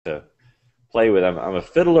play with. I'm a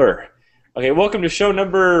fiddler. Okay, welcome to show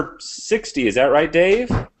number 60. Is that right,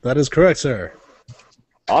 Dave? That is correct, sir.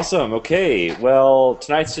 Awesome. Okay, well,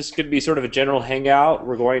 tonight's just going to be sort of a general hangout.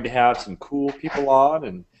 We're going to have some cool people on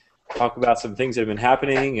and talk about some things that have been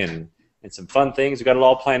happening and some fun things. We've got it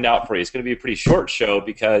all planned out for you. It's going to be a pretty short show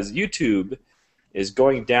because YouTube is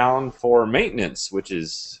going down for maintenance, which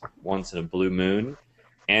is once in a blue moon.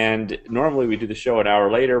 And normally we do the show an hour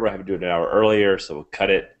later. We're having to do it an hour earlier, so we'll cut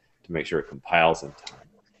it to make sure it compiles in time.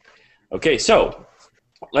 Okay, so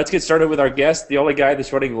let's get started with our guest. The only guy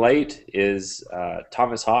that's running late is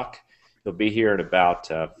Thomas Hawk. He'll be here in about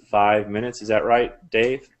 5 minutes. Is that right,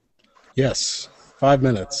 Dave? Yes, 5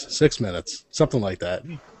 minutes, 6 minutes, something like that.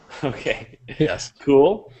 Okay. Yes.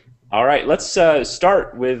 Cool. All right, let's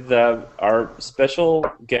start with our special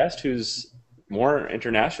guest who's more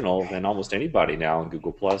international than almost anybody now in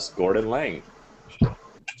Google+, Gordon Laing.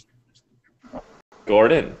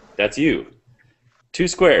 Gordon, that's you. 2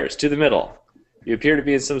 squares to the middle. You appear to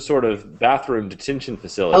be in some sort of bathroom detention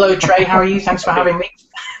facility. Hello, Trey. How are you? Thanks for having me.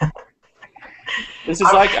 This is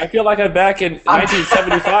I feel like I'm back in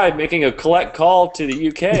 1975 making a collect call to the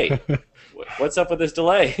UK. What's up with this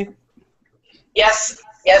delay? Yes,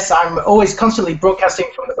 I'm always constantly broadcasting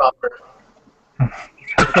from the bathroom.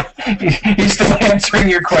 He's still answering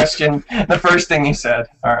your question. The first thing he said.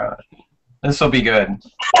 All right. This will be good.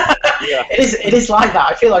 Yeah. It is like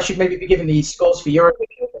that. I feel I should maybe be giving these scores for Europe.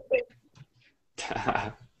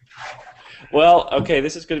 Well, okay,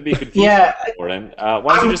 this is going to be confusing. Yeah. Gordon. Why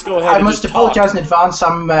don't you just go ahead I and must just apologize talk. in advance.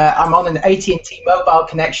 I'm on an AT&T mobile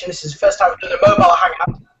connection. This is the first time I've done a mobile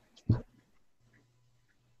hangout.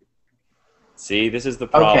 See, this is the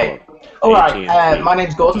problem. Okay. All right. My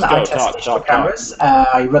name's Gordon. I test digital cameras.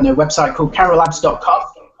 I run a website called cameralabs.com.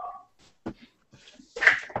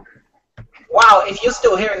 Wow, if you're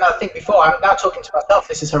still hearing that thing before, I'm now talking to myself.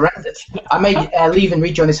 This is horrendous. I may leave and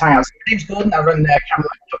rejoin this hangout. So my name's Gordon. I run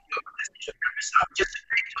cameralabs.com. I'm just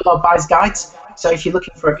a lot of buyer's guides. So if you're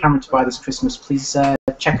looking for a camera to buy this Christmas, please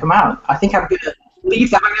check them out. I think I'm going to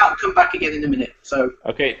leave the hangout and come back again in a minute. So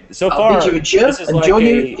okay, so I'll far, bid you adieu this is and like join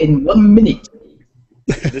you in 1 minute.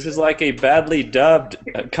 This is like a badly dubbed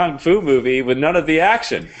kung fu movie with none of the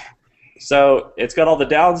action. So it's got all the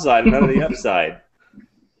downside and none of the upside.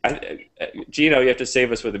 Gino, you have to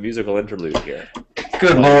save us with a musical interlude here.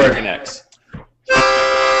 Good Lord. Connects.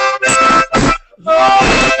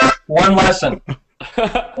 One lesson.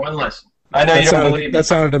 One lesson. I know you don't believe me. That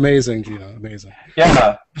sounded amazing, Gino. Amazing.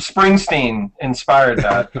 Yeah, Springsteen inspired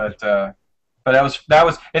that, but that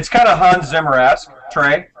was. It's kind of Hans Zimmer-esque.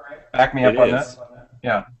 Trey, back me up on that.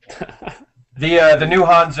 Yeah. The new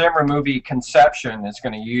Hans Zimmer movie Conception is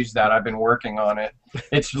going to use that. I've been working on it.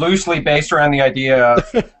 It's loosely based around the idea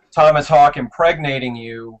of Thomas Hawk impregnating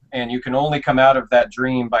you, and you can only come out of that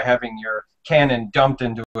dream by having your cannon dumped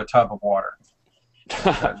into a tub of water.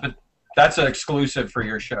 But that's an exclusive for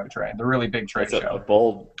your show, Trey. The really big Trey show. A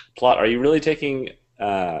bold plot. Are you really taking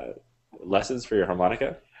lessons for your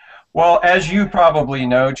harmonica? Well, as you probably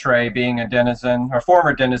know, Trey, being a denizen, or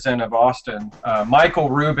former denizen of Austin, Michael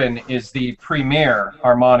Rubin is the premier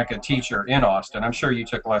harmonica teacher in Austin. I'm sure you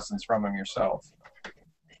took lessons from him yourself.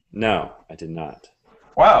 No, I did not.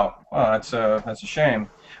 Wow, well, that's a shame.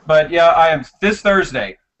 But yeah, I am this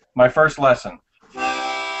Thursday, my first lesson.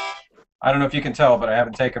 I don't know if you can tell, but I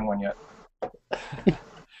haven't taken one yet.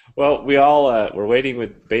 Well, we all we're waiting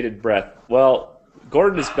with bated breath. Well,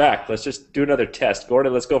 Gordon is back. Let's just do another test.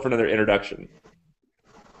 Gordon, let's go for another introduction.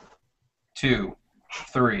 2,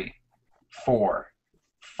 3, 4,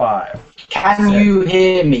 5. Can you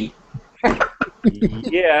hear me?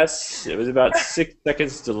 Yes, it was about 6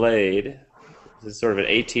 seconds delayed. This is sort of an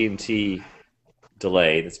AT&T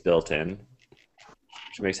delay that's built in,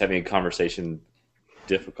 which makes having a conversation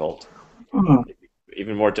difficult.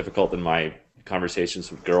 Even more difficult than my conversations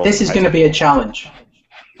with girls. This is going to be a challenge.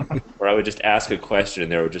 Where I would just ask a question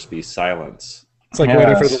and there would just be silence. It's like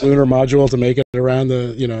waiting for the lunar module to make it around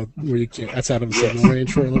the, where you can't, that's out of the signal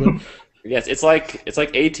range for a little bit. Yes, it's like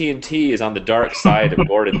AT&T is on the dark side of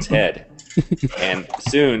Gordon's head, and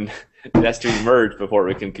soon it has to emerge before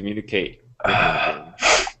we can communicate. I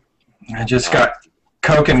just got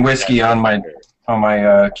Coke and whiskey on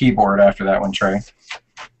my keyboard after that one, Trey.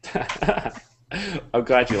 I'm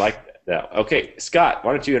glad you liked that. Okay, Scott,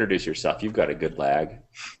 why don't you introduce yourself? You've got a good lag.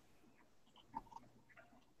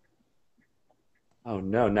 Oh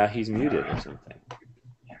no, now he's muted or something.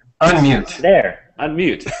 Unmute. There,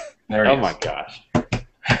 unmute. There oh my gosh.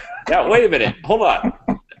 Now wait a minute. Hold on.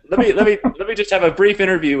 Let me just have a brief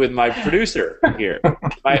interview with my producer here.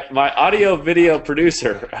 My audio video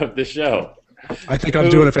producer of the show. I think I'm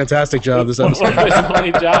doing a fantastic job this episode. One of his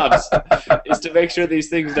only jobs is to make sure these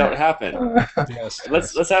things don't happen. Yes.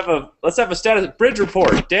 Let's have a status bridge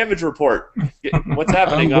report, damage report. What's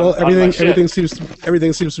happening? Well, on my ship? everything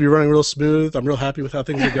seems to be running real smooth. I'm real happy with how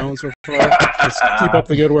things are going so far. Just keep up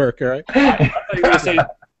the good work, all right? I thought you were going to say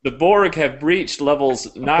the Borg have breached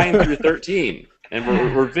levels 9 through 13, and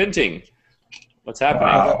we're venting. What's happening?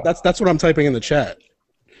 Wow. That's what I'm typing in the chat.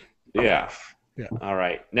 Yeah. Yeah. All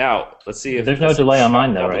right. Now let's see if There's no delay on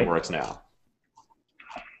mine though, right? Works now.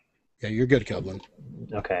 Yeah, you're good, Kublin.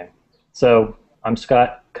 Okay. So I'm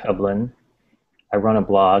Scott Kublin. I run a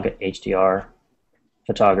blog at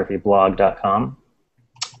hdrphotographyblog.com,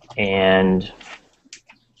 and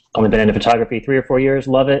only been into photography 3 or 4 years.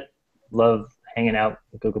 Love it. Love hanging out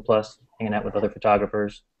with Google Plus, hanging out with other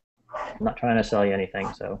photographers. I'm not trying to sell you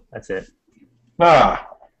anything, so that's it.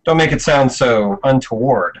 Don't make it sound so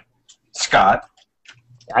untoward, Scott.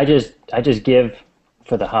 I just give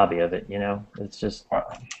for the hobby of it, you know. It's just.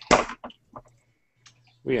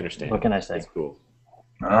 We understand. What can I say? That's cool.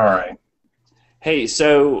 All right. Hey,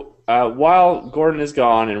 so while Gordon is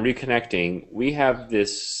gone and reconnecting, we have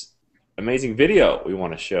this amazing video we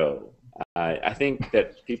want to show. I think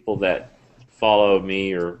that people that follow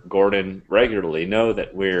me or Gordon regularly know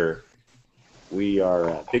that we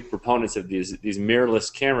are big proponents of these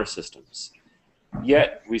mirrorless camera systems.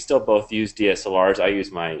 Yet we still both use DSLRs. I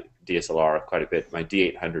use my DSLR quite a bit. My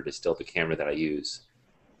D800 is still the camera that I use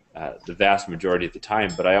the vast majority of the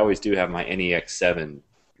time, but I always do have my NEX7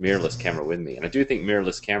 mirrorless camera with me, and I do think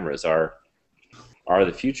mirrorless cameras are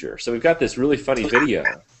the future. So we've got this really funny video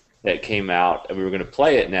that came out, and we were going to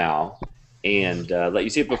play it now and let you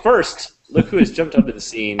see it. But first, look who has jumped onto the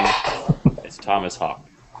scene. It's Thomas Hawk.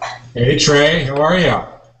 Hey Trey, how are you?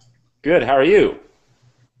 Good. How are you?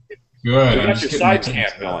 Good. You got your side cam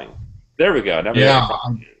going. There we go. Now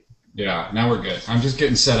now we're good. I'm just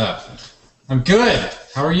getting set up. I'm good.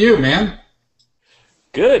 How are you, man?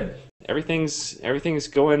 Good. Everything's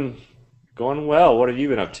going well. What have you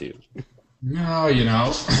been up to?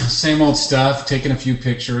 No, same old stuff. Taking a few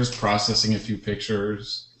pictures, processing a few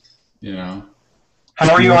pictures. How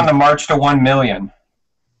are you on the march to 1 million?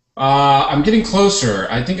 I'm getting closer.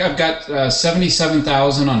 I think I've got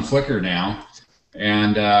 77,000 on Flickr now,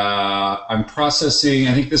 and I'm processing.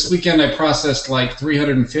 I think this weekend I processed like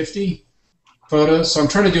 350 photos. So I'm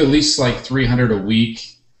trying to do at least like 300 a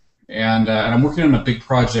week, and I'm working on a big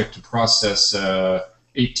project to process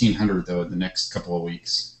 1,800 though in the next couple of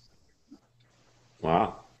weeks.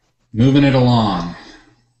 Wow. Moving it along.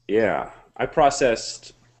 Yeah, I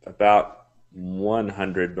processed about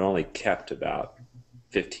 100, but only kept about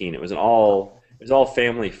 15. It was all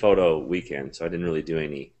family photo weekend, so I didn't really do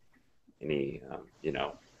any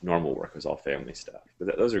normal work. It was all family stuff.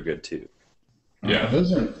 But those are good too. Yeah,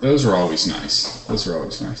 those are always nice. Those are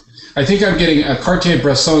always nice. I think I'm getting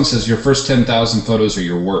Cartier-Bresson says your first 10,000 photos are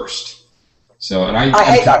your worst. So, and I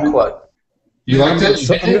hate that quote. You like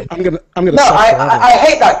that? I'm gonna. No, I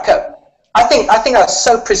hate that quote. I think that's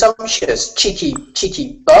so presumptuous, cheeky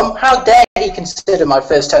bum. How dare he consider my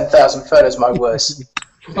first 10,000 photos my worst?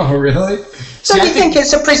 Oh, really? Don't you think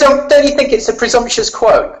it's a presumptuous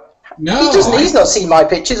quote? No, he's not seen my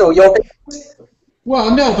pictures or your pictures.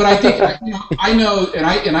 Well, no, but I think I know, and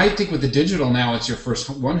I think with the digital now, it's your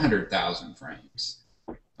first 100,000 frames.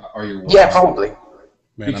 Are your worst. Yeah, probably.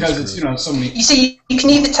 Man, because it's so many. You see, you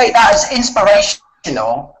can either take that as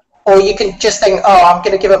inspirational, or you can just think, "Oh, I'm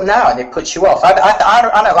going to give up now," and it puts you off. I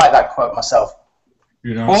don't like that quote myself.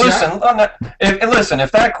 Well, listen.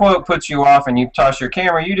 If that quote puts you off and you toss your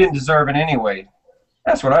camera, you didn't deserve it anyway.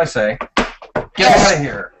 That's what I say. Get out of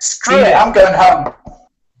here. Screw it. I'm going home.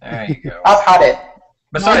 There you go. I've had it.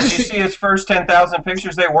 Besides, you see his first 10,000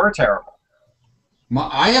 pictures, they were terrible.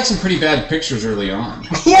 I had some pretty bad pictures early on.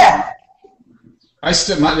 Yeah. It's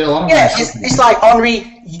like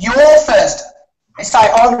Henri, your first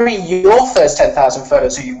 10,000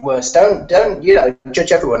 photos are your worst. Don't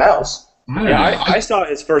judge everyone else. I saw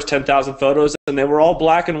his first 10,000 photos, and they were all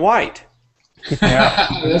black and white.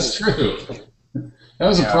 Yeah, that's true. That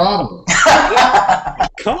was a problem.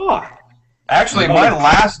 Come on. Actually, my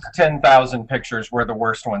last 10,000 pictures were the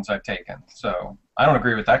worst ones I've taken, so I don't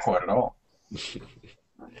agree with that quote at all.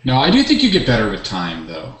 No, I do think you get better with time,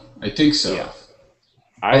 though. I think so. Yeah.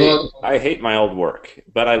 I hate my old work,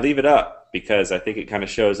 but I leave it up because I think it kind of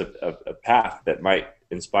shows a path that might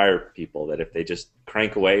inspire people, that if they just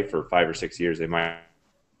crank away for 5 or 6 years, they might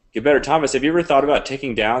get better. Thomas, have you ever thought about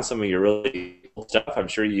taking down some of your really old stuff? I'm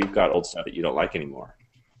sure you've got old stuff that you don't like anymore.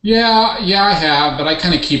 Yeah, I have, but I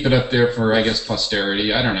kind of keep it up there for, I guess,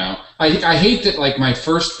 posterity. I don't know. I hate that, like, my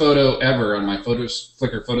first photo ever on my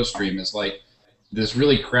Flickr photo stream is, like, this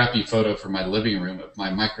really crappy photo from my living room of my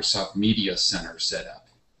Microsoft Media Center setup.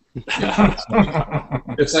 You know,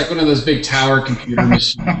 it's like one of those big tower computer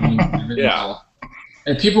machines. Yeah.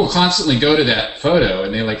 And people constantly go to that photo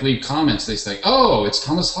and they like leave comments. They say, "Oh, it's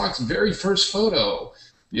Thomas Hawk's very first photo.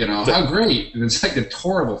 You know, how great!" And it's like a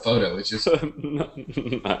horrible photo. It's just it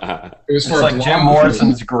was It's like Jim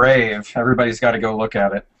Morrison's grave. Everybody's got to go look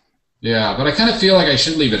at it. Yeah, but I kind of feel like I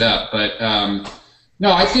should leave it up. But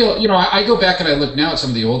no, I feel, you know, I go back and I look now at some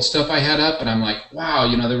of the old stuff I had up, and I'm like, wow,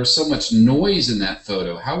 you know, there was so much noise in that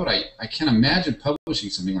photo. How would I can't imagine publishing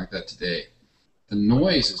something like that today. The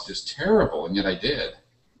noise is just terrible, and yet I did.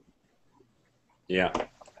 Yeah,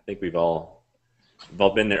 I think we've all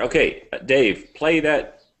been there. Okay, Dave, play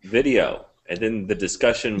that video, and then the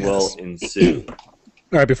discussion will ensue. All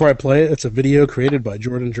right, before I play it, it's a video created by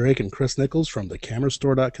Jordan Drake and Chris Niccolls from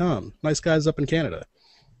thecamerastore.com. Nice guys up in Canada.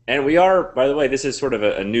 And we are, by the way, this is sort of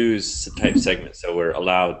a news type segment, so we're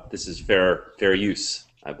allowed, this is fair use,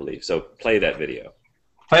 I believe. So play that video.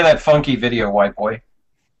 Play that funky video, white boy.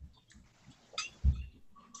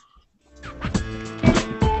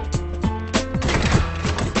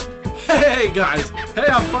 Hey guys, hey,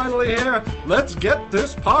 I'm finally here. Let's get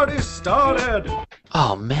this party started.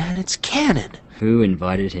 Oh man, it's Cannon. Who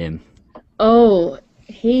invited him? Oh,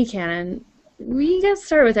 hey Cannon. We got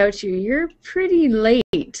started without you. You're pretty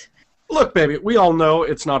late. Look, baby, we all know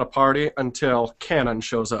it's not a party until Cannon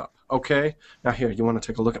shows up, okay? Now here, you want to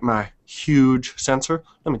take a look at my huge sensor?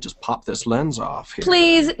 Let me just pop this lens off here.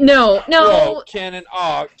 Please, no. Bro, Cannon,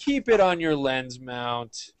 keep it on your lens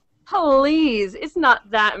mount. Please, it's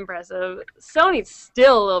not that impressive. Sony's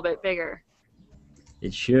still a little bit bigger.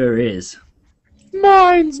 It sure is.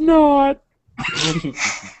 Mine's not.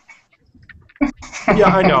 Yeah,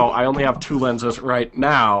 I know. I only have 2 lenses right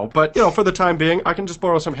now, but you know, for the time being, I can just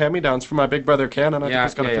borrow some hand-me-downs from my big brother Canon. I think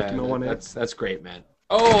he's got a 50mm. That's great, man.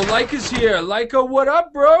 Oh, Leica's here. Leica, what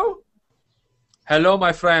up, bro? Hello,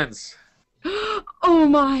 my friends. Oh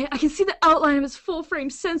my! I can see the outline of his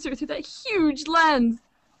full-frame sensor through that huge lens.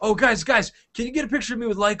 Oh, guys, can you get a picture of me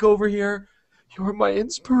with Leica over here? You're my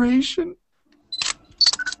inspiration.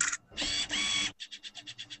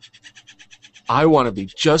 I want to be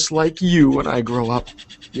just like you when I grow up.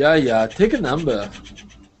 Yeah, take a number.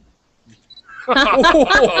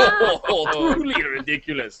 Oh, truly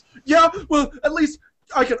ridiculous. Yeah, well, at least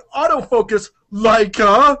I can autofocus,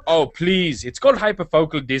 Leica. Oh, please. It's called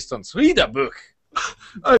hyperfocal distance. Read a book.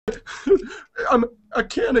 I'm a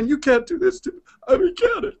Canon. You can't do this to me. I'm a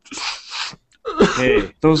Canon.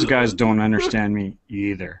 Hey, those guys don't understand me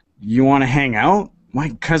either. You want to hang out? My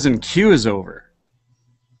cousin Q is over.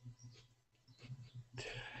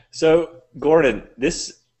 So, Gordon,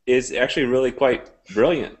 this is actually really quite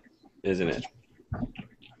brilliant, isn't it?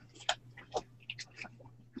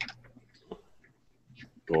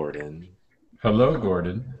 Gordon. Hello,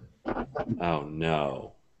 Gordon. Oh,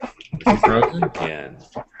 no. Is he frozen? Again.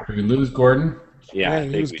 Did we lose Gordon? Yeah, I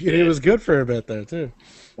think he was good for a bit there, too.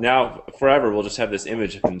 Now, forever, we'll just have this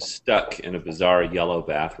image of him stuck in a bizarre yellow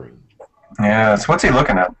bathroom. Yes, what's he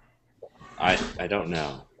looking at? I don't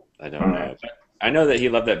know. I don't know. But I know that he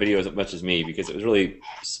loved that video as much as me because it was really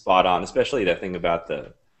spot on, especially that thing about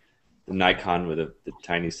the Nikon with the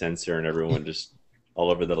tiny sensor and everyone just all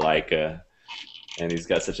over the Leica, and he's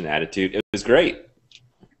got such an attitude. It was great.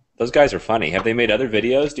 Those guys are funny. Have they made other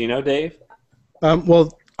videos? Do you know, Dave?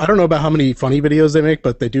 Well, I don't know about how many funny videos they make,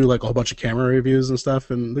 but they do like a whole bunch of camera reviews and stuff,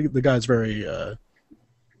 and the guy's very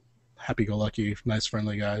happy-go-lucky, nice,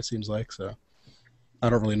 friendly guy, seems like, so I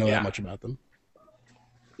don't really know that much about them.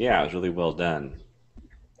 Yeah, it was really well done.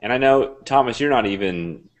 And I know, Thomas, you're not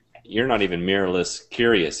even mirrorless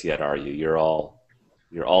curious yet, are you? You're all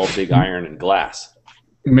big iron and glass.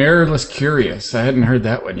 Mirrorless curious. I hadn't heard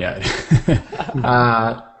that one yet.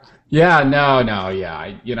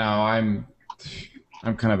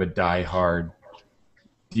 I'm kind of a die-hard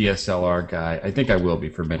DSLR guy. I think I will be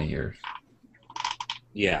for many years.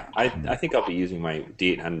 Yeah, I think I'll be using my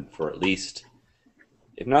D800 for at least,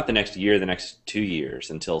 if not the next year, the next 2 years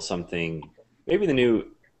until something, maybe the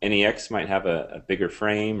new NEX might have a bigger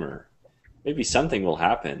frame, or maybe something will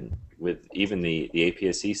happen with even the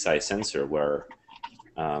APS-C size sensor where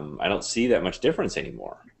I don't see that much difference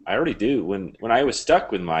anymore. I already do. When I was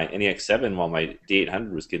stuck with my NEX7 while my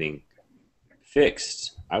D800 was getting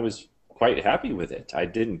fixed, I was quite happy with it. I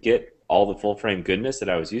didn't get all the full frame goodness that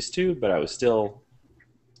I was used to, but I was still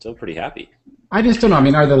pretty happy. I just don't know. I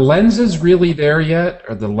mean, are the lenses really there yet?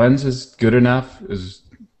 Are the lenses good enough? Is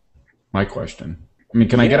my question. I mean,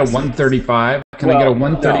 can I get a 135? Can I get a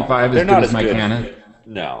 135 as good as my Canon?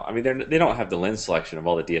 No, I mean they don't have the lens selection of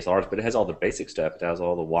all the DSLRs, but it has all the basic stuff. It has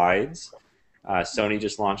all the wides, Sony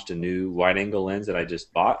just launched a new wide-angle lens that I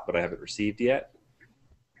just bought, but I haven't received yet.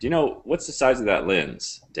 Do you know what's the size of that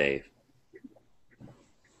lens, Dave?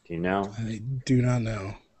 Do you know? I do not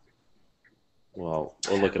know. Well,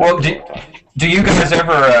 we'll look at it. Well, do you guys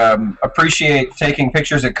ever appreciate taking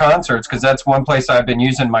pictures at concerts? Because that's one place I've been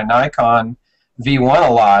using my Nikon V1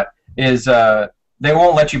 a lot. Is they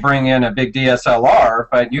won't let you bring in a big DSLR,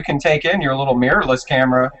 but you can take in your little mirrorless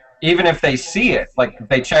camera, even if they see it. Like if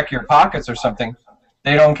they check your pockets or something,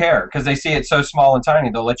 they don't care because they see it so small and tiny.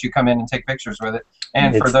 They'll let you come in and take pictures with it.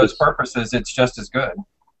 And for those purposes, it's just as good.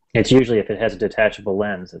 It's usually if it has a detachable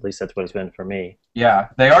lens. At least that's what it's been for me. Yeah,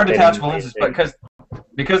 they are detachable lenses, but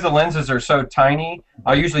because the lenses are so tiny,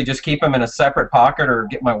 I'll usually just keep them in a separate pocket or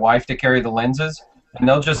get my wife to carry the lenses, and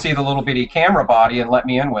they'll just see the little bitty camera body and let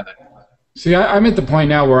me in with it. See, I'm at the point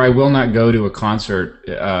now where I will not go to a concert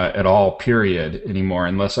at all, period, anymore,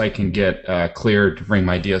 unless I can get cleared to bring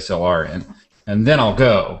my DSLR in. And then I'll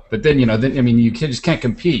go. But then, I mean, you just can't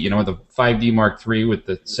compete, with the 5D Mark III with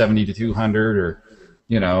the 70-200 or,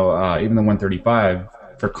 even the 135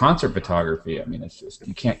 for concert photography. I mean, it's just,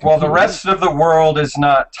 you can't compete. Well, the rest of the world is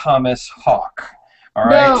not Thomas Hawk. All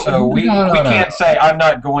right, so we can't say I'm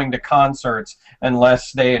not going to concerts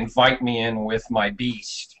unless they invite me in with my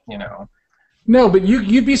beast, No, but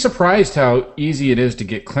you'd be surprised how easy it is to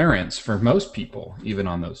get clearance for most people, even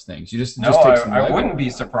on those things. I wouldn't be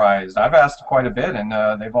surprised. I've asked quite a bit,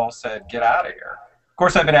 and they've all said, get out of here. Of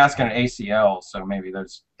course, I've been asking at ACL, so maybe they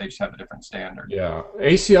just have a different standard. Yeah,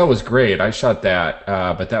 ACL was great. I shot that,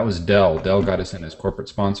 but that was Dell. Dell got us in as corporate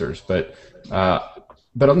sponsors. But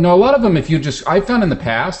no, a lot of them, I found in the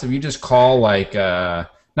past, if you just call,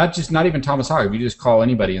 not even Thomas Hogg, if you just call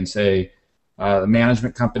anybody and say, the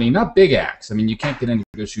management company, not big acts. I mean, you can't get in to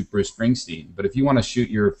go shoot Bruce Springsteen, but if you want to shoot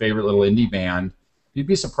your favorite little indie band, you'd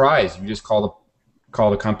be surprised if you just call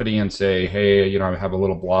the company and say, hey, I have a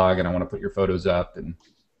little blog and I want to put your photos up. And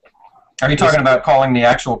are you talking about calling the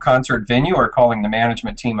actual concert venue or calling the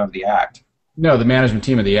management team of the act? No, the management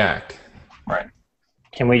team of the act. Right.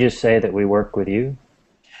 Can we just say that we work with you?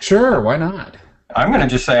 Sure, why not? I'm going to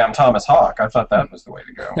just say I'm Thomas Hawk. I thought that was the way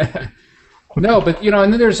to go. No, but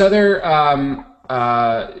and then there's other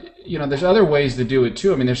there's other ways to do it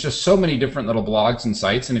too. I mean, there's just so many different little blogs and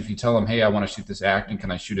sites, and if you tell them, hey, I want to shoot this act, and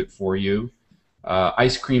can I shoot it for you?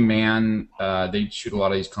 Ice Cream Man, they shoot a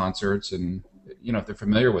lot of these concerts, and if they're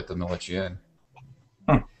familiar with them, they'll let you in.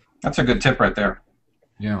 That's a good tip right there.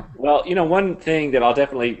 Yeah. Well, one thing that I'll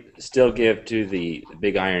definitely still give to the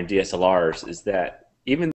big iron DSLRs is that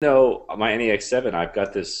even though my NEX7, I've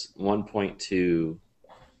got this 1.2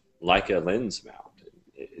 Leica lens mount.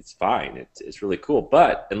 It's fine. It's really cool.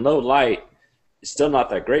 But in low light, it's still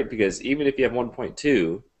not that great because even if you have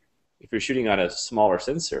 1.2, if you're shooting on a smaller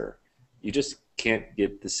sensor, you just can't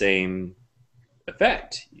get the same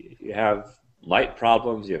effect. You have light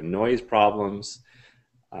problems. You have noise problems.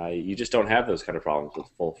 You just don't have those kind of problems with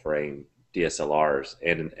full frame DSLRs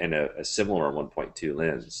and a similar 1.2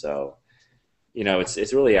 lens. So,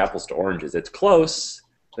 it's really apples to oranges. It's close.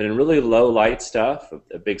 But in really low light stuff,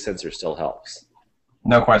 a big sensor still helps.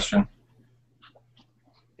 No question.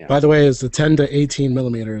 Yeah. By the way, is the 10 to 18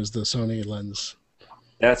 millimeter is the Sony lens?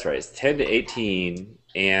 That's right. It's 10 to 18,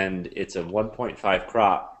 and it's a 1.5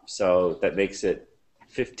 crop, so that makes it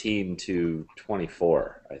 15 to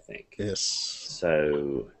 24, I think. Yes.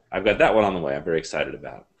 So I've got that one on the way. I'm very excited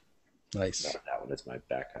about. Nice. About that one. It's my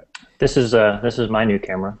backup. This is my new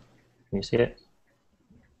camera. Can you see it?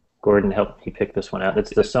 Gordon helped me pick this one out.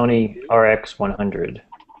 It's the Sony RX100.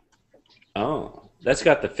 Oh, that's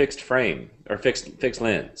got the fixed frame or fixed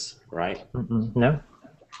lens, right? No.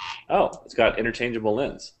 Oh, it's got interchangeable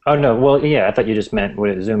lens. Oh no, well yeah, I thought you just meant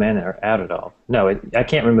would it zoom in or out at all? No, I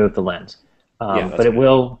can't remove the lens, but it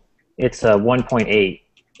will. It's a 1.8.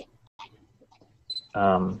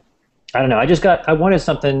 I don't know. I wanted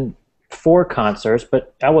something for concerts,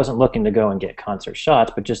 but I wasn't looking to go and get concert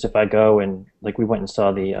shots, but just if I go and we went and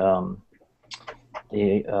saw the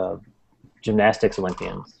gymnastics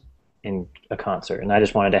Olympians in a concert, and I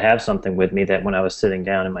just wanted to have something with me that when I was sitting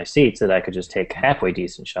down in my seats that I could just take halfway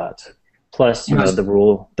decent shots. Plus, the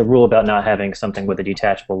rule about not having something with a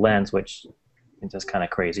detachable lens, which is just kind of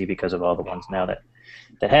crazy because of all the ones now that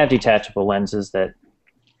have detachable lenses that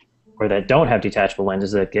don't have detachable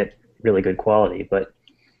lenses that get really good quality, but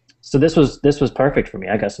so this was perfect for me.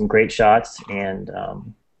 I got some great shots, and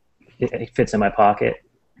it fits in my pocket.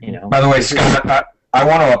 By the way, Scott, I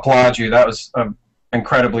want to applaud you. That was an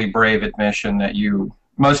incredibly brave admission that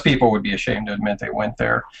most people would be ashamed to admit they went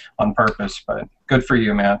there on purpose, but good for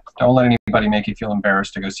you, man. Don't let anybody make you feel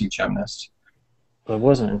embarrassed to go see gymnasts. Well, it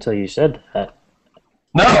wasn't until you said that.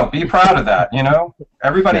 No, be proud of that. You know,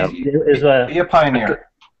 everybody be a pioneer.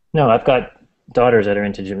 I've got daughters that are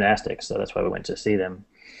into gymnastics, so that's why we went to see them.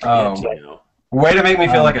 Oh, way to make me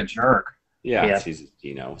feel like a jerk. Yeah,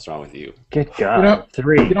 Gino, what's wrong with you? Good God, I've got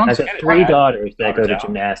 3 daughters that go to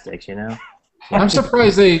gymnastics. You know. I'm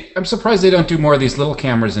surprised they don't do more of these little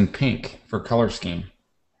cameras in pink for color scheme.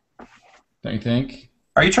 Don't you think?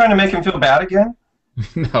 Are you trying to make him feel bad again?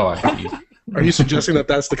 No, Are you suggesting that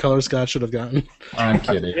that's the color Scott should have gotten? I'm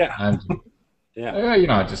kidding. Yeah.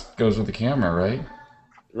 It just goes with the camera, right?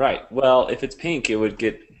 Right. Well, if it's pink, it would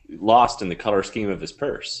get lost in the color scheme of his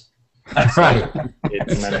purse. That's right.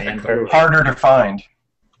 It's harder to find.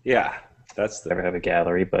 Yeah, that's never have a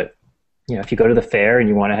gallery, but if you go to the fair and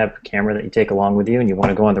you want to have a camera that you take along with you, and you want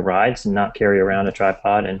to go on the rides and not carry around a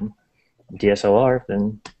tripod and DSLR,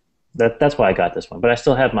 then that's why I got this one. But I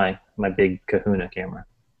still have my big Kahuna camera.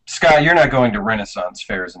 Scott, you're not going to Renaissance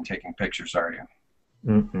fairs and taking pictures, are you?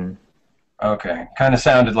 Mm-mm. Okay. Kind of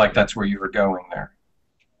sounded like that's where you were going there.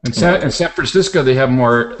 In San Francisco, they have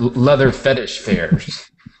more leather fetish fairs.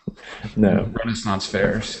 No. Renaissance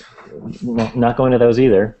fairs. Not going to those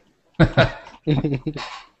either.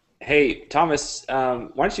 Hey, Thomas, why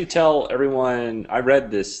don't you tell everyone, I read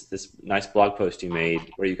this nice blog post you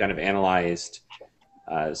made where you kind of analyzed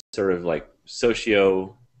sort of like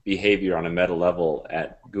socio behavior on a meta level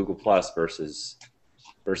at Google Plus versus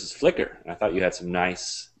Flickr. And I thought you had some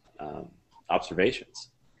nice observations.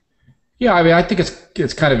 Yeah, I mean, I think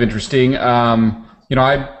it's kind of interesting.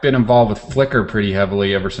 I've been involved with Flickr pretty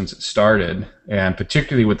heavily ever since it started, and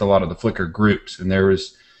particularly with a lot of the Flickr groups. And there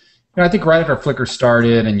was, I think right after Flickr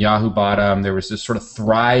started and Yahoo bought them, there was this sort of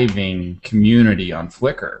thriving community on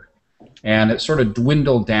Flickr. And it sort of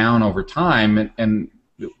dwindled down over time, and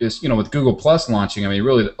it's, with Google Plus launching, I mean,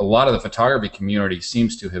 really a lot of the photography community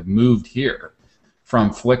seems to have moved here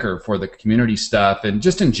from Flickr for the community stuff, and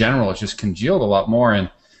just in general, it's just congealed a lot more. And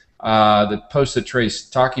the post that Trey's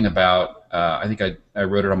talking about, I think I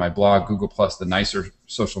wrote it on my blog, Google Plus, the nicer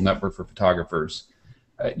social network for photographers.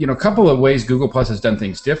 A couple of ways Google Plus has done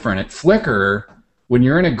things different. At Flickr, when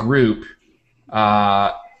you're in a group,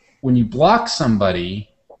 when you block somebody,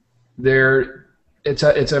 it's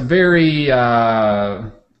a very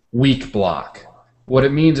weak block. What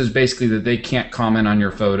it means is basically that they can't comment on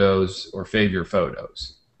your photos or fave your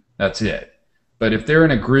photos. That's it. But if they're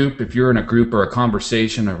in a group, if you're in a group or a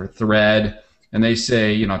conversation or a thread, and they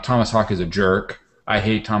say, Thomas Hawk is a jerk, I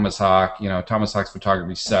hate Thomas Hawk, Thomas Hawk's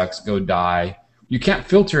photography sucks, go die. You can't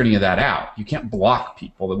filter any of that out. You can't block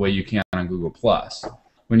people the way you can on Google+.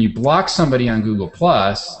 When you block somebody on Google+,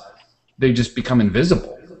 they just become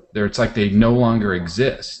invisible. It's like they no longer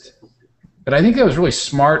exist. But I think that was really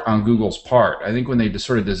smart on Google's part. I think when they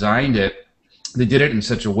sort of designed it, they did it in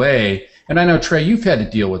such a way, and I know, Trey, you've had to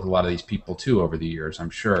deal with a lot of these people too over the years, I'm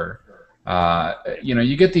sure.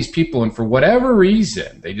 You get these people, and for whatever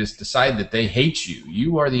reason, they just decide that they hate you.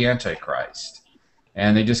 You are the Antichrist.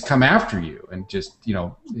 And they just come after you and just,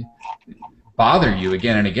 bother you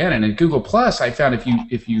again and again. And in Google Plus, I found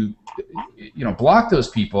if you block those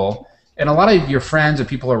people, and a lot of your friends and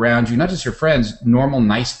people around you, not just your friends, normal,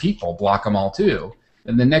 nice people, block them all too.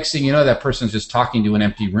 And the next thing you know, that person's just talking to an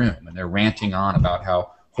empty room, and they're ranting on about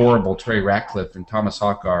how horrible Trey Ratcliff and Thomas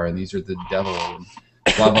Hawk are, and these are the devil, and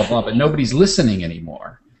blah, blah, blah. But nobody's listening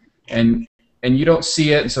anymore. And you don't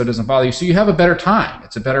see it, and so it doesn't bother you. So you have a better time.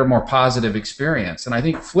 It's a better, more positive experience. And I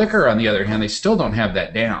think Flickr, on the other hand, they still don't have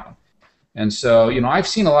that down. And so, I've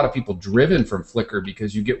seen a lot of people driven from Flickr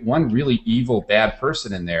because you get one really evil, bad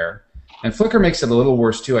person in there. And Flickr makes it a little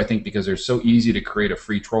worse, too, I think, because they're so easy to create a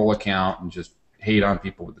free troll account and just hate on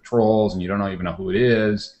people with the trolls, and you don't even know who it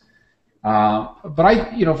is. But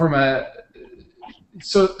from a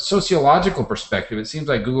sociological perspective, it seems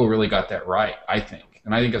like Google really got that right, I think.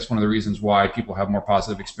 And I think that's one of the reasons why people have more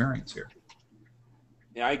positive experience here.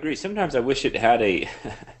 Yeah, I agree. Sometimes I wish it had a,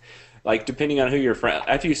 like, depending on who your friend,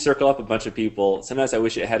 after you circle up a bunch of people, sometimes I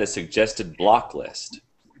wish it had a suggested block list.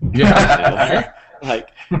 Yeah. Trey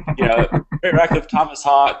Ratcliff, Thomas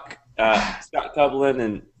Hawk, Scott Kublin,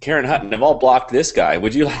 and Karen Hutton have all blocked this guy.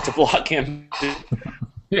 Would you like to block him?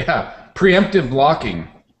 Yeah, preemptive blocking.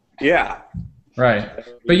 Yeah. Right.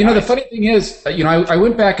 But, the funny thing is, I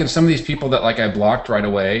went back and some of these people that, I blocked right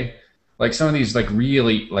away, some of these,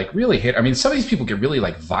 really hit. I mean, some of these people get really,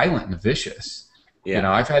 violent and vicious. Yeah.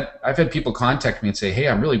 I've had people contact me and say, hey,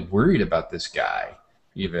 I'm really worried about this guy,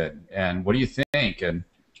 even, and what do you think? And,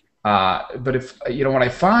 but if, what I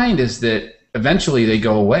find is that eventually they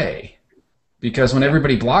go away. Because when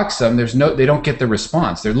everybody blocks them, they don't get the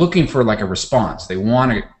response. They're looking for a response. They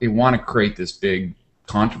want to create this big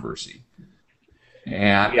controversy.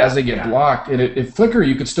 And as they get blocked, and at Flickr,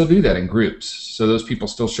 you could still do that in groups. So those people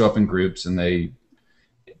still show up in groups, and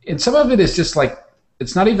some of it is just like,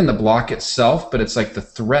 it's not even the block itself, but it's like the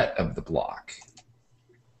threat of the block.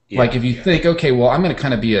 Like if you think, okay, well, I'm going to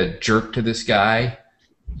kind of be a jerk to this guy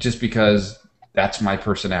just because that's my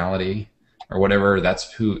personality or whatever,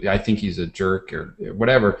 that's who I think he's a jerk or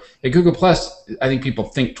whatever. At Google Plus, I think people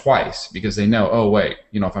think twice because they know, oh, wait,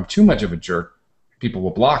 if I'm too much of a jerk, people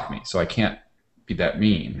will block me, so I can't be that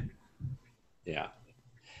mean. Yeah.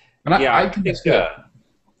 And I think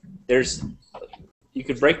you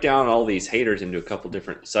could break down all these haters into a couple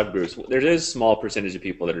different subgroups. There is a small percentage of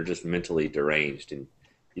people that are just mentally deranged and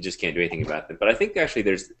you just can't do anything about them. But I think actually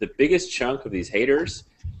there's the biggest chunk of these haters,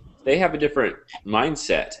 they have a different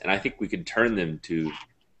mindset, and I think we could turn them to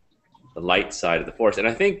the light side of the force. And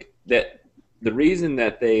I think that the reason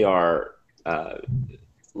that they are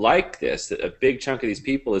like this, that a big chunk of these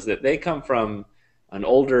people, is that they come from an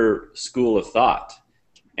older school of thought.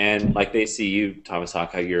 And like they see you, Thomas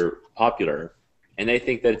Hawk, how you're popular, and they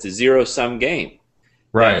think that it's a zero-sum game.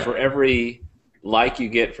 Right. And for every like you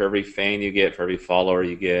get, for every fan you get, for every follower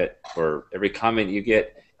you get, for every comment you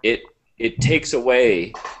get, it takes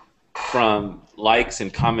away from likes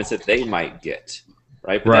and comments that they might get,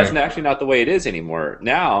 right? But that's actually not the way it is anymore.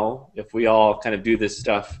 Now, if we all kind of do this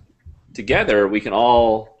stuff together, we can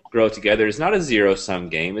all grow together. It's not a zero-sum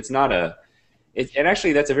game. It's not and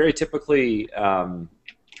actually that's a very typically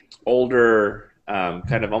older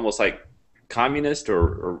kind of almost like communist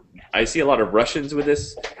or I see a lot of Russians with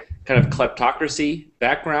this kind of kleptocracy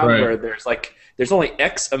background where there's only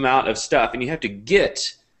X amount of stuff and you have to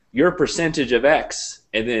get your percentage of X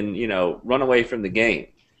and then, run away from the game.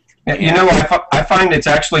 I find it's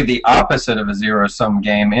actually the opposite of a zero-sum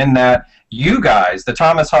game in that you guys, the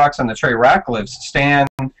Thomas Hawks and the Trey Ratcliffs, stand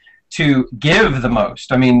to give the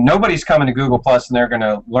most. I mean, nobody's coming to Google Plus and they're going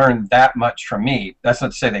to learn that much from me. That's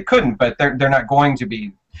not to say they couldn't, but they're not going to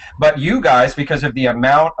be. But you guys, because of the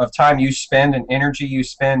amount of time you spend and energy you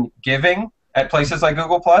spend giving at places like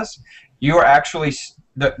Google Plus, you are actually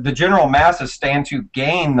the general masses stand to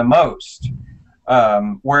gain the most.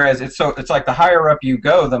 Whereas it's like the higher up you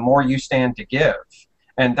go, the more you stand to give.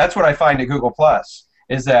 And that's what I find at Google Plus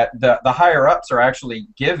is that the higher ups are actually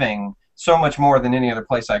giving so much more than any other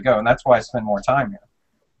place I go, and that's why I spend more time here.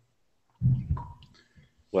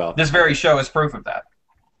 Well, this very show is proof of that.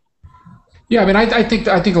 Yeah, I mean, I think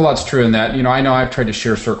a lot's true in that. I know I've tried to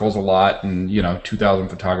share circles a lot, and 2,000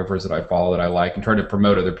 photographers that I follow that I like, and try to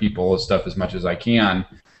promote other people and stuff as much as I can.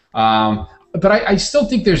 But I still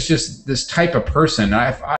think there's just this type of person.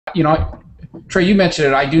 Trey, you mentioned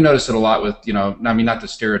it. I do notice it a lot with not to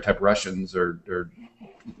stereotype Russians or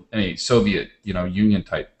any Soviet Union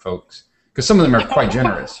type folks, because some of them are quite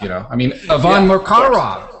generous. I mean, Ivan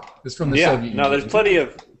Makarov is from the Soviet Union. No, there's plenty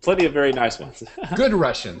of very nice ones. Good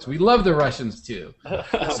Russians. We love the Russians too.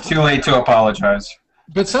 It's too late to apologize.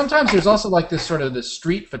 But sometimes there's also like this sort of the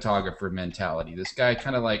street photographer mentality. This guy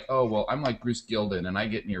kind of like, oh well, I'm like Bruce Gilden, and I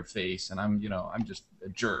get in your face, and I'm just a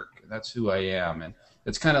jerk. That's who I am, and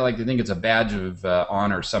it's kind of like they think it's a badge of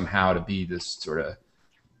honor somehow to be this sort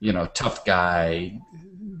of tough guy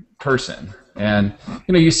person. And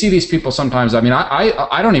you see these people sometimes. I mean,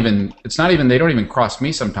 I don't even. It's not even. They don't even cross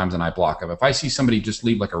me sometimes, and I block them. If I see somebody just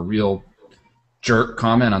leave like a real jerk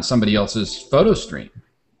comment on somebody else's photo stream,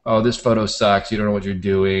 oh, this photo sucks. You don't know what you're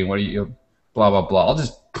doing. What are you? Blah blah blah. I'll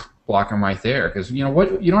just block them right there because you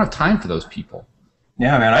don't have time for those people.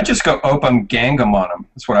 Yeah, man. I just go open Gangnam on them.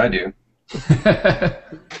 That's what I do.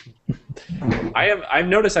 I've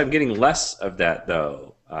noticed I'm getting less of that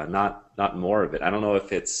though, not more of it. I don't know if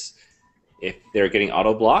they're getting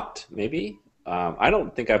auto blocked. Maybe I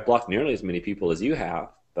don't think I've blocked nearly as many people as you have,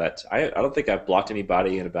 but I don't think I've blocked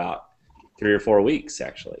anybody in about 3 or 4 weeks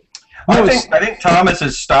actually. I think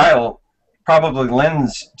Thomas's style probably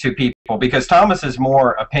lends to people because Thomas is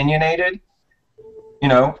more opinionated,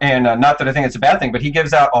 and not that I think it's a bad thing, but he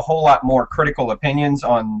gives out a whole lot more critical opinions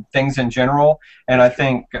on things in general. And I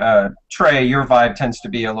think, Trey, your vibe tends to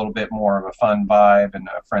be a little bit more of a fun vibe and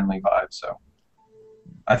a friendly vibe. So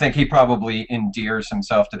I think he probably endears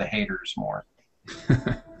himself to the haters more.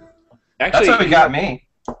 Actually, that's how he got me.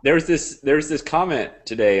 There's this comment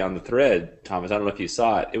today on the thread, Thomas. I don't know if you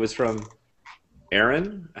saw it. It was from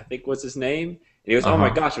Aaron, I think was his name. And he goes, "Oh my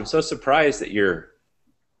gosh, I'm so surprised that you're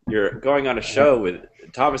going on a show with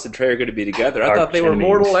Thomas and Trey are going to be together. I thought they were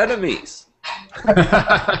mortal enemies."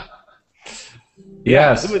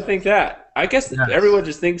 Yes. Who would think that? I guess everyone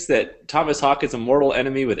just thinks that Thomas Hawk is a mortal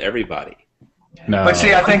enemy with everybody. No. But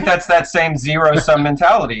see, I think that's that same zero-sum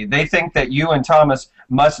mentality. They think that you and Thomas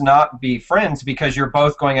must not be friends because you're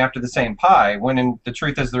both going after the same pie, when the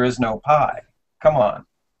truth is there is no pie. Come on.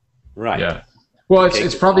 Right. Yeah. Well,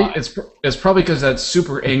 it's probably because that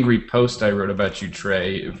super angry post I wrote about you,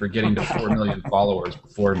 Trey, for getting to 4 million followers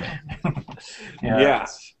before me. Yeah.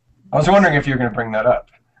 I was wondering if you were going to bring that up.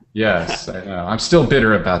 Yes, I know. I'm still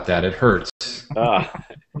bitter about that. It hurts.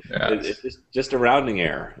 It's just a rounding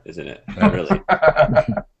error, isn't it? Really.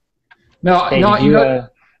 No, hey,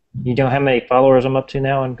 you know how many followers I'm up to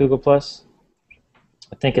now on Google Plus?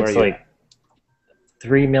 I think it's like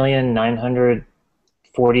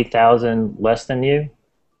 3,940,000 less than you.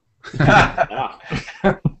 Well,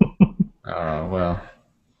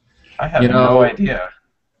 I have no idea.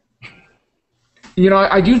 You know,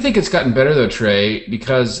 I do think it's gotten better, though, Trey,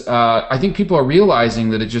 because I think people are realizing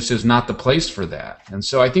that it just is not the place for that. And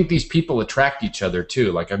so I think these people attract each other,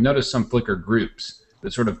 too. Like, I've noticed some Flickr groups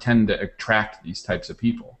that sort of tend to attract these types of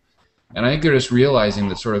people. And I think they're just realizing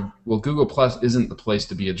that sort of, well, Google Plus isn't the place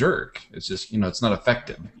to be a jerk. It's just, it's not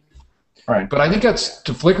effective. Right. But I think that's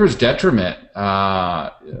to Flickr's detriment,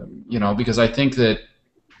 because I think that,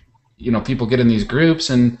 people get in these groups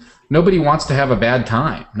and nobody wants to have a bad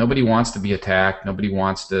time. Nobody wants to be attacked. Nobody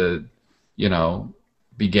wants to,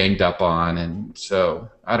 be ganged up on. And so,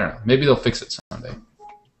 I don't know. Maybe they'll fix it someday.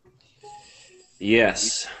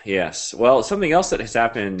 Yes. Well, something else that has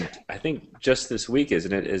happened, I think, just this week,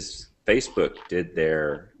 isn't it, is Facebook did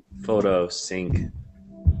their photo sync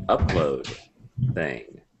upload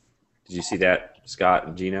thing. Did you see that, Scott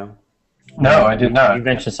and Gino? No, I did not. You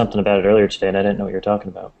mentioned something about it earlier today, and I didn't know what you were talking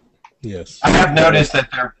about. Yes. I have noticed that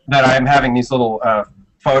I'm having these little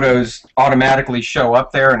photos automatically show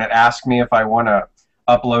up there, and it asks me if I want to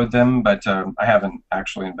upload them, but I haven't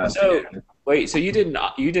actually investigated it. Wait, so you did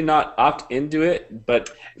not opt into it, but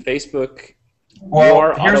Facebook, you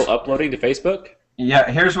are auto-uploading to Facebook? Yeah,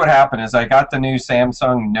 here's what happened is I got the new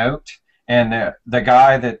Samsung Note, and the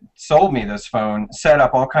guy that sold me this phone set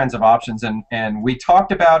up all kinds of options, and we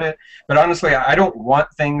talked about it, but honestly, I don't want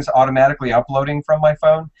things automatically uploading from my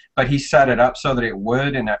phone, but he set it up so that it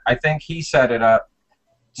would, and I think he set it up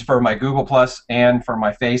for my Google Plus and for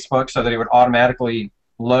my Facebook so that it would automatically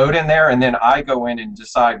load in there, and then I go in and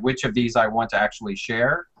decide which of these I want to actually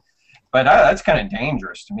share. But that's kind of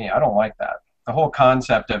dangerous to me. I don't like that. The whole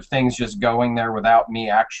concept of things just going there without me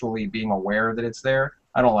actually being aware that it's there,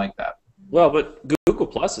 I don't like that. Well, but Google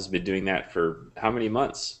Plus has been doing that for how many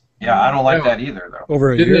months? Yeah, I don't like that either, though.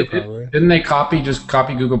 Over a year, probably. Didn't they copy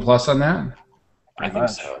Google Plus on that? I think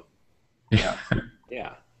so. Yeah.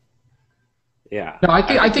 Yeah. No,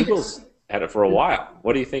 I think Google's had it for a while.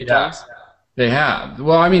 What do you think, Thomas? They have.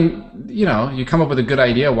 Well, I mean, you come up with a good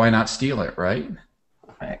idea, why not steal it, right?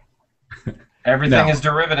 Right. Everything is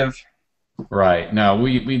derivative. Right. No,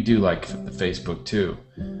 we do like the Facebook too.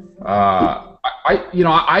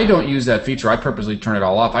 I don't use that feature. I purposely turn it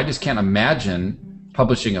all off. I just can't imagine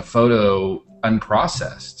publishing a photo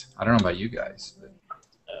unprocessed. I don't know about you guys.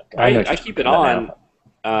 I keep it on.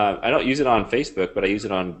 I don't use it on Facebook, but I use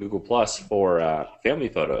it on Google Plus for family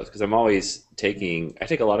photos because I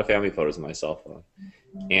take a lot of family photos on my cell phone,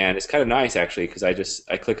 and it's kind of nice actually because I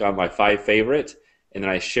click on my 5 favorite and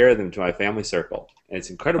then I share them to my family circle, and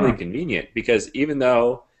it's incredibly convenient because even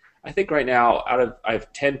though I think right now I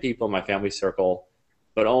have 10 people in my family circle,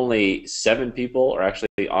 but only 7 people are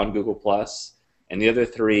actually on Google Plus, and the other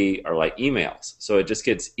 3 are like emails, so it just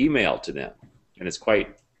gets emailed to them, and it's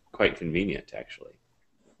quite convenient actually.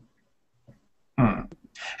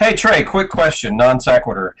 Hey Trey, quick question, non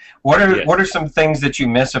sequitur. What are some things that you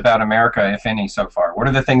miss about America, if any, so far? What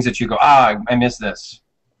are the things that you go, I miss this?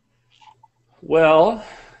 Well,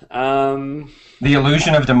 the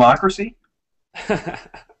illusion of democracy?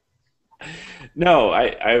 No,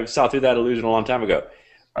 I saw through that illusion a long time ago.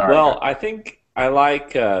 I think I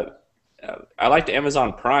liked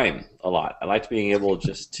Amazon Prime a lot. I liked being able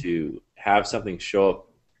just to have something show up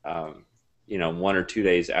 1 or 2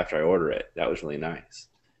 days after I order it. That was really nice.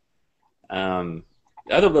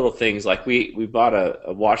 Other little things, like we bought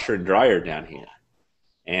a washer and dryer down here,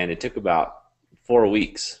 and it took about 4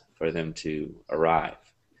 weeks for them to arrive.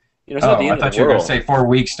 It's not the end I of thought the you were world. going to say 4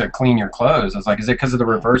 weeks to clean your clothes. I was like, is it because of the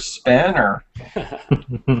reverse spin, or?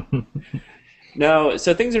 No,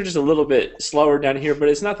 so things are just a little bit slower down here, but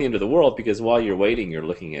it's not the end of the world because while you're waiting, you're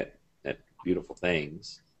looking at beautiful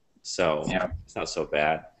things. So It's not so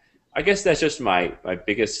bad. I guess that's just my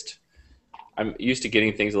biggest. I'm used to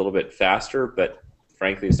getting things a little bit faster, but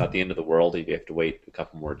frankly, it's not the end of the world if you have to wait a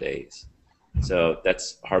couple more days. So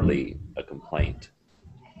that's hardly a complaint.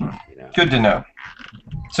 Good to know.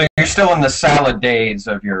 So you're still in the salad days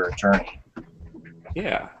of your journey.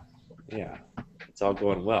 Yeah, yeah, it's all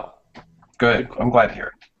going well. Good. I'm glad to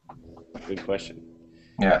hear it. Good question.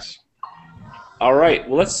 Yes. All right,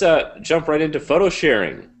 well, let's jump right into photo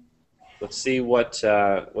sharing. Let's see what's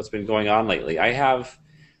been going on lately. I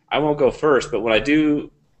won't go first, but when I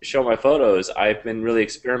do show my photos, I've been really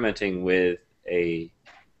experimenting with a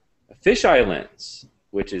fisheye lens,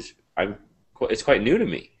 which is it's quite new to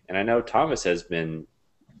me. And I know Thomas has been.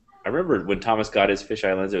 I remember when Thomas got his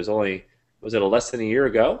fisheye lens. It was it less than a year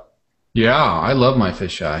ago? Yeah, I love my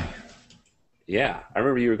fisheye. Yeah, I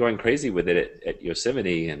remember you were going crazy with it at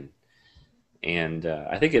Yosemite, and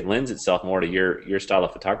I think it lends itself more to your style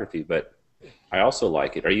of photography. But I also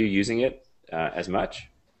like it. Are you using it as much?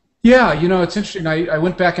 Yeah, it's interesting. I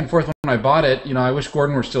went back and forth when I bought it. I wish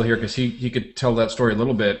Gordon were still here because he could tell that story a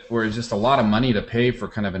little bit, where it's just a lot of money to pay for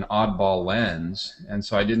kind of an oddball lens. And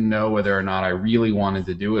so I didn't know whether or not I really wanted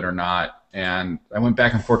to do it or not. And I went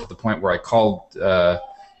back and forth to the point where I called to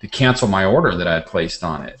cancel my order that I had placed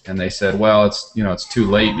on it. And they said, well, it's too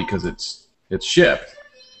late because it's shipped.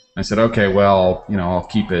 I said, okay, well, I'll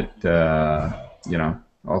keep it,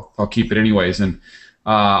 I'll keep it anyways. And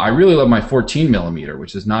I really love my 14 millimeter,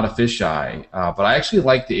 which is not a fisheye, but I actually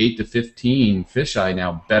like the 8 to 15 fisheye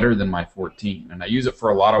now better than my 14, and I use it for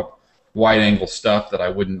a lot of wide-angle stuff that I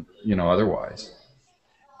wouldn't, otherwise.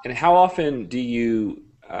 And how often do you,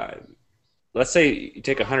 let's say you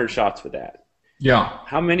take 100 shots with that? Yeah.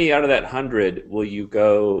 How many out of that 100 will you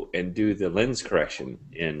go and do the lens correction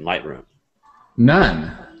in Lightroom?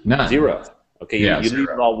 None. 0. Okay, Yeah, you 0. leave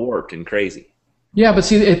it all warped and crazy. Yeah, but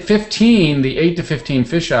see, at 15, the 8 to 15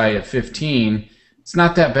 fisheye at 15, it's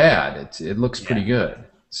not that bad. It looks pretty good.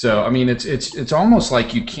 So I mean, it's almost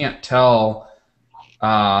like you can't tell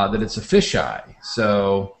that it's a fisheye.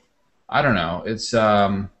 So I don't know. It's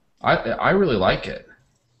I really like it.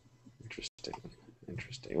 Interesting.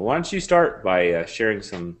 Why don't you start by sharing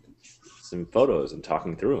some photos and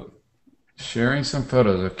talking through them? Sharing some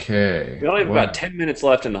photos. Okay. We only have about 10 minutes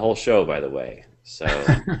left in the whole show, by the way. So.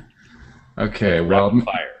 Okay, well, rapid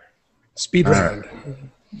fire. Speed round. Right.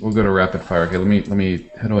 We'll go to rapid fire. Okay, let me.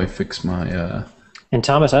 How do I fix my? And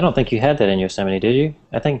Thomas, I don't think you had that in Yosemite, did you?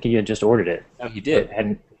 I think you had just ordered it. No, he did.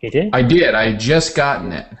 He did? I did. I had just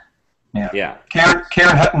gotten it. Yeah. Karen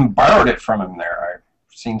Hutton borrowed it from him there. I've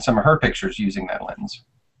seen some of her pictures using that lens.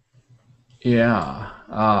 Yeah,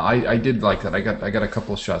 I did like that. I got a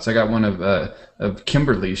couple of shots. I got one of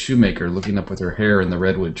Kimberly Shoemaker looking up with her hair in the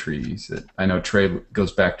redwood trees that I know Trey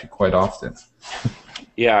goes back to quite often.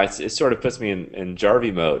 Yeah, it sort of puts me in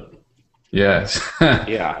Jarvie mode. Yes.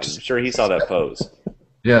 Yeah, I'm sure he saw that pose.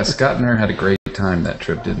 Yeah, Scott and her had a great time that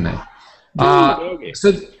trip, didn't they?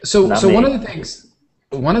 So one of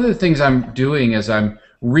the things I'm doing is I'm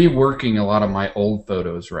reworking a lot of my old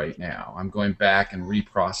photos right now. I'm going back and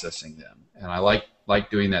reprocessing them. And I like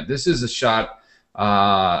doing that. This is a shot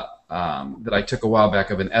that I took a while back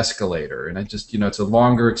of an escalator, and I just, it's a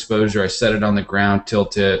longer exposure. I set it on the ground,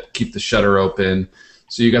 tilt it, keep the shutter open,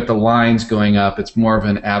 so you got the lines going up. It's more of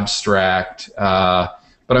an abstract, but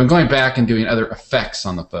I'm going back and doing other effects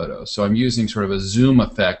on the photo. So I'm using sort of a zoom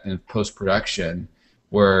effect in post-production,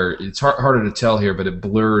 where it's harder to tell here, but it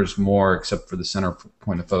blurs more except for the center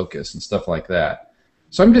point of focus and stuff like that.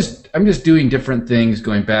 So I'm just doing different things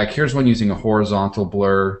going back. Here's one using a horizontal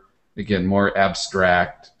blur. Again, more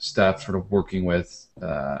abstract stuff, sort of working with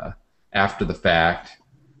after the fact.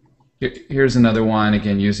 Here's another one,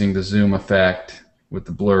 again, using the zoom effect with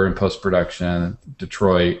the blur in post-production,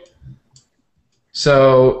 Detroit.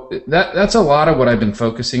 So that's a lot of what I've been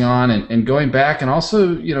focusing on, and going back and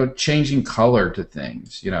also, changing color to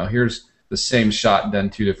things. Here's the same shot done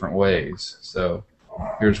 2 different ways. So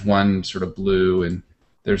here's one sort of blue, and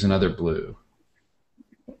there's another blue.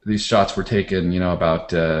 These shots were taken, about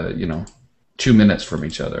 2 minutes from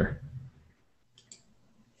each other.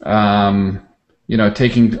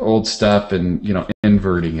 Taking old stuff and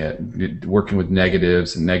inverting it, working with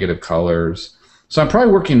negatives and negative colors. So I'm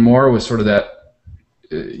probably working more with sort of that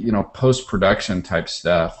post-production type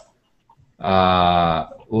stuff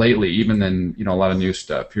lately, even than a lot of new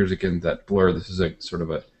stuff. Here's again that blur. This is a sort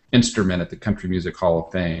of a instrument at the Country Music Hall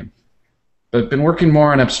of Fame. But been working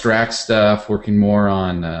more on abstract stuff, working more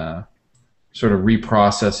on sort of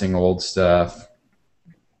reprocessing old stuff.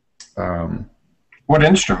 What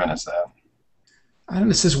instrument is that? I don't know.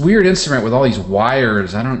 It's this weird instrument with all these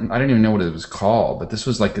wires. I don't even know what it was called, but this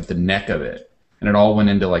was like at the neck of it, and it all went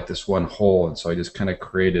into like this one hole, and so I just kind of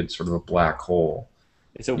created sort of a black hole.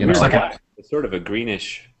 It's a weird black. It's sort of a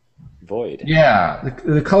greenish void. Yeah,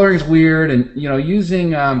 the coloring's weird, and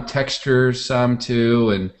using textures some too,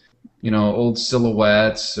 and old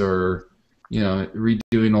silhouettes or you know,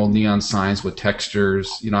 redoing old neon signs with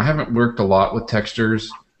textures. You know, I haven't worked a lot with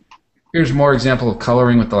textures. Here's more example of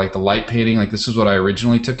coloring with the light painting. Like this is what I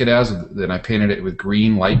originally took it as. Then I painted it with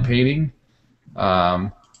green light painting,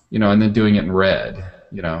 you know, and then doing it in red.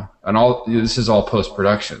 You know, and this is all post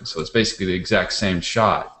production, so it's basically the exact same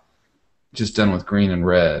shot, just done with green and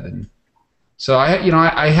red. And so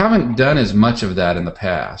I haven't done as much of that in the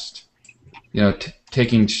past. You know,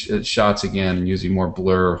 taking shots again and using more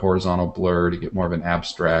blur, horizontal blur to get more of an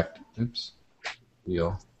abstract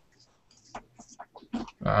feel.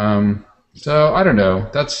 So I don't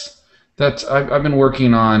know. I've been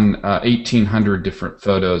working on 1,800 different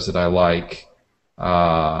photos that I like,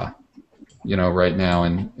 you know, right now,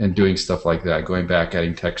 and doing stuff like that, going back,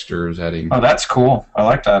 adding textures, adding. Oh, that's cool. I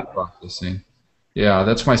like that. Processing. Yeah,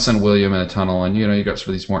 that's my son William in a tunnel, and you know, you got sort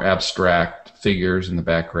of these more abstract figures in the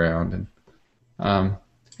background, and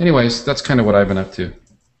anyways, that's kind of what I've been up to.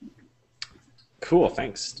 Cool.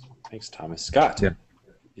 Thanks, Thomas. Scott, you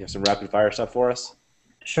have some rapid fire stuff for us?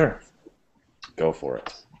 Sure. Go for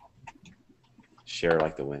it. Share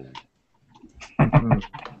like the wind.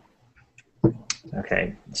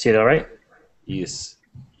 Okay. See it all right? Yes.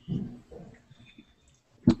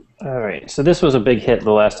 All right. So this was a big hit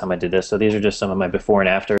the last time I did this. So these are just some of my before and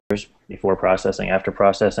afters, before processing, after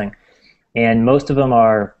processing. And most of them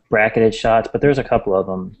are bracketed shots, but there's a couple of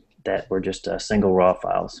them that were just single raw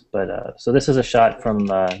files. But so this is a shot from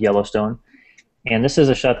Yellowstone. And this is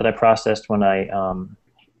a shot that I processed when I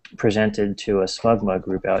presented to a Smug Mug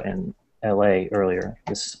group out in LA earlier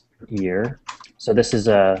this year. So this is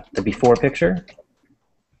the before picture.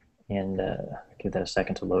 And give that a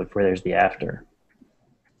second to load for. There's the after.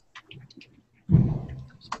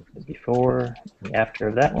 The before, the after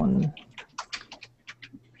of that one.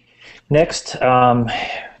 Next,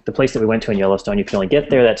 the place that we went to in Yellowstone, you can only get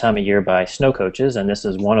there that time of year by snow coaches, and this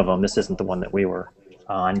is one of them. This isn't the one that we were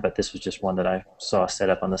on, but this was just one that I saw set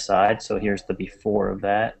up on the side. So here's the before of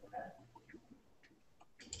that.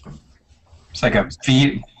 It's like a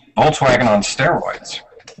Volkswagen on steroids.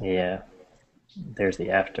 Yeah. There's the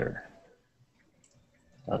after.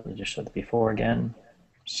 I'll just show the before again.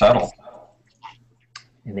 Subtle.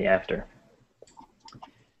 And the after.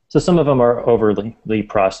 So some of them are overly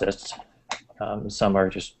processed. Some are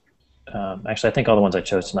just, actually I think all the ones I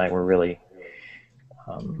chose tonight were really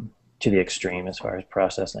to the extreme as far as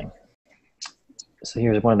processing. So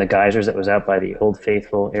here's one of the geysers that was out by the Old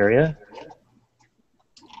Faithful area.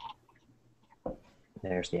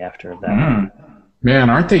 There's the after of that. Mm.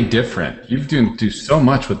 Man, aren't they different? You do so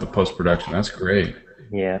much with the post-production. That's great.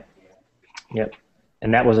 Yeah. Yep.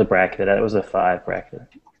 And that was a bracket. That was a 5 bracket.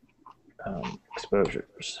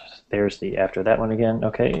 Exposures. There's the after that one again.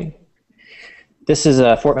 Okay. This is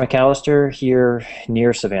Fort McAllister here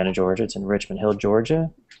near Savannah, Georgia. It's in Richmond Hill,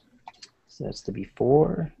 Georgia. So that's the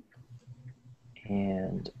before.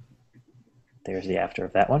 And there's the after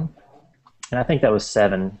of that one. And I think that was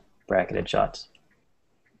 7 bracketed shots.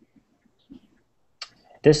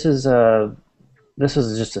 This is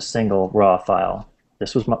just a single raw file.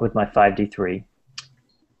 This was with my 5D3.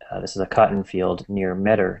 This is a cotton field near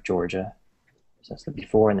Metter, Georgia. So that's the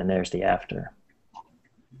before, and then there's the after.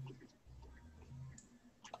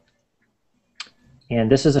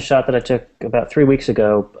 And this is a shot that I took about 3 weeks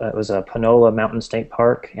ago. It was a Panola Mountain State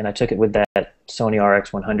Park, and I took it with that Sony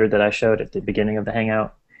RX100 that I showed at the beginning of the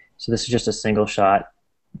Hangout. So this is just a single shot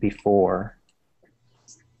before,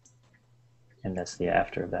 and that's the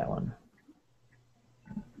after of that one.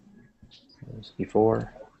 So there's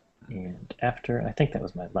before and after. I think that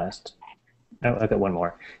was my last. Oh, I got one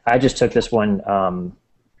more. I just took this one on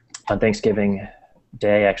Thanksgiving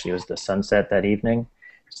Day. Actually, it was the sunset that evening.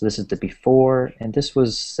 So this is the before, and this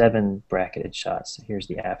was 7 bracketed shots. So here's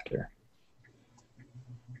the after.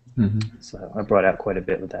 Mm-hmm. So I brought out quite a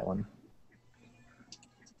bit with that one.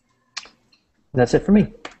 That's it for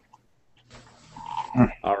me.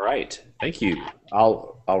 All right, thank you.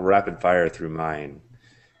 I'll rapid fire through mine.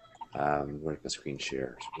 Where's my screen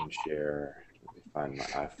share? Screen share. Let me find my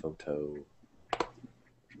iPhoto.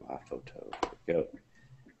 There we go.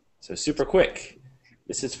 So super quick.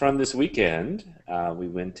 This is from this weekend. We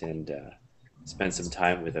went and spent some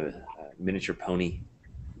time with a miniature pony.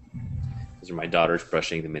 Those are my daughters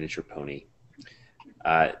brushing the miniature pony.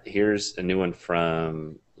 Here's a new one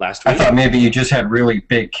from last week. I thought maybe you just had really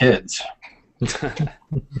big kids.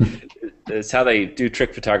 That's how they do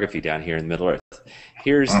trick photography down here in Middle Earth.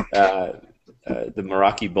 Here's the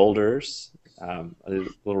Meraki boulders, a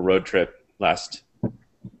little road trip last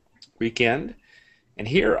weekend. And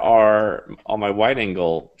here are all my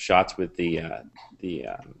wide-angle shots with this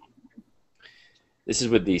is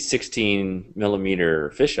with the 16mm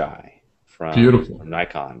fisheye from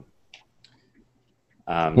Nikon.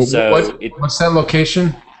 What's that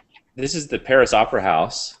location? This is the Paris Opera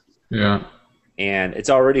House. Yeah. And it's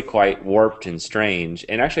already quite warped and strange.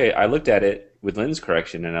 And actually, I looked at it with lens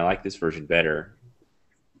correction, and I like this version better.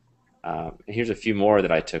 Here's a few more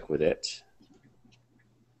that I took with it.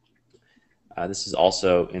 This is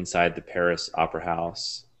also inside the Paris Opera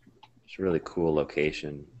House. It's a really cool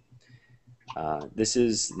location. This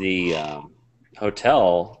is the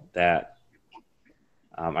hotel that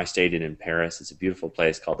I stayed in Paris. It's a beautiful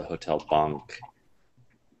place called the Hotel Banque.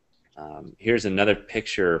 Here's another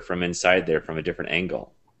picture from inside there from a different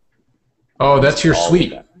angle. Oh, that's your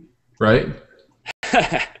suite, right?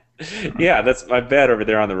 Yeah, that's my bed over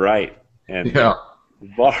there on the right, and the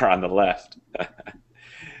bar on the left.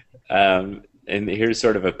 And here's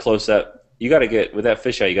sort of a close-up. You got to get with that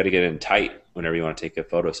fisheye. You got to get in tight whenever you want to take a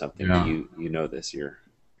photo of something. Yeah. You know this. You're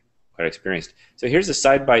quite experienced. So here's a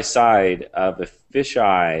side-by-side of a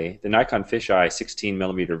fisheye, the Nikon fisheye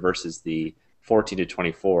 16mm versus the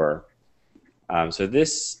 14-24. So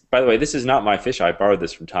this, by the way, this is not my fisheye. I borrowed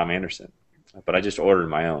this from Tom Anderson, but I just ordered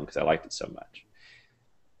my own because I liked it so much.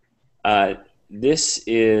 This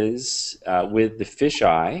is with the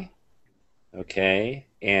fisheye, okay,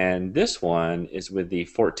 and this one is with the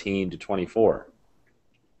 14-24.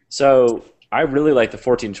 So I really like the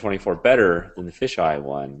 14-24 better than the fisheye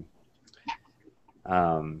one.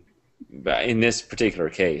 But in this particular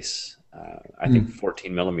case, I think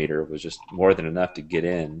 14mm was just more than enough to get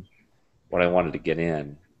in what I wanted to get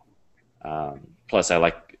in. Plus,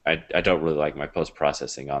 I don't really like my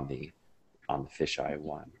post-processing on the fisheye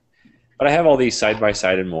one. But I have all these side by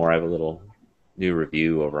side and more. I have a little new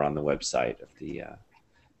review over on the website of the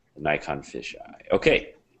Nikon fisheye.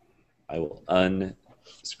 Okay, I will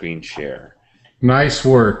unscreen share. Nice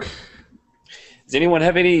work. Does anyone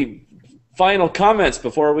have any final comments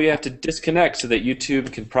before we have to disconnect so that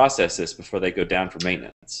YouTube can process this before they go down for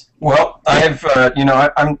maintenance? Well, I've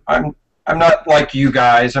I'm not like you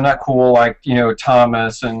guys. I'm not cool like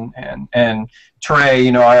Thomas and Trey.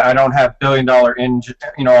 I don't have billion-dollar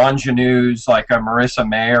ingenues like a Marissa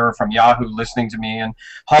Mayer from Yahoo listening to me, and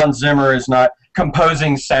Hans Zimmer is not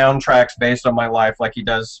composing soundtracks based on my life like he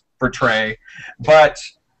does for Trey. But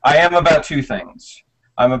I am about two things.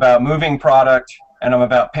 I'm about moving product, and I'm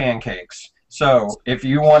about pancakes. So if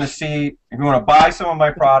you want to buy some of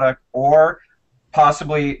my product or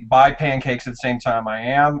possibly buy pancakes at the same time, I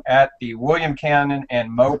am at the William Cannon and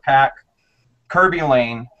Mopac Kirby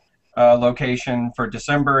Lane location for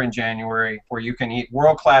December and January, where you can eat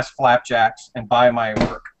world-class flapjacks and buy my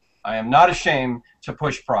work. I am not ashamed to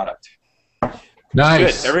push product.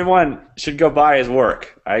 Nice. Good. Everyone should go buy his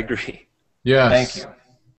work. I agree. Yes. Thank you.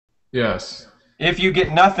 Yes. If you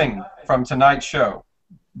get nothing from tonight's show,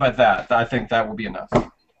 but I think that will be enough.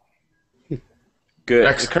 Good.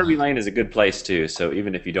 Excellent. Kirby Lane is a good place too. So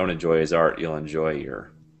even if you don't enjoy his art, you'll enjoy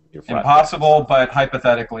your Impossible, but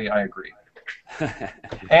hypothetically, I agree.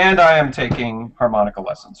 And I am taking harmonica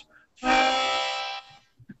lessons.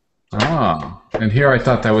 Ah, and here I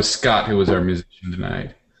thought that was Scott who was our musician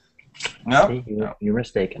tonight. No, you're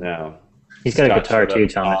mistaken. No, he's got Scott a guitar showed too, up.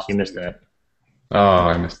 Thomas. You missed that. Oh,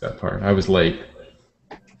 I missed that part. I was late.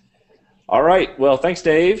 All right. Well, thanks,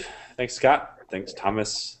 Dave. Thanks, Scott. Thanks,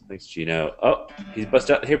 Thomas. Thanks, Gino. Oh, he's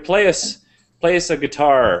busted out. Here, play us a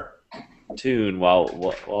guitar tune while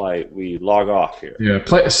we log off here. Yeah,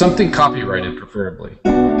 play something copyrighted, preferably.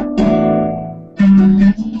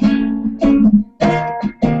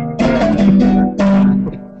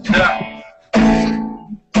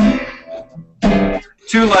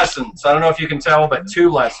 Two lessons. I don't know if you can tell, but 2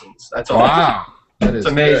 lessons. That's all. Wow. It's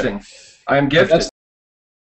amazing. Good. I am gifted.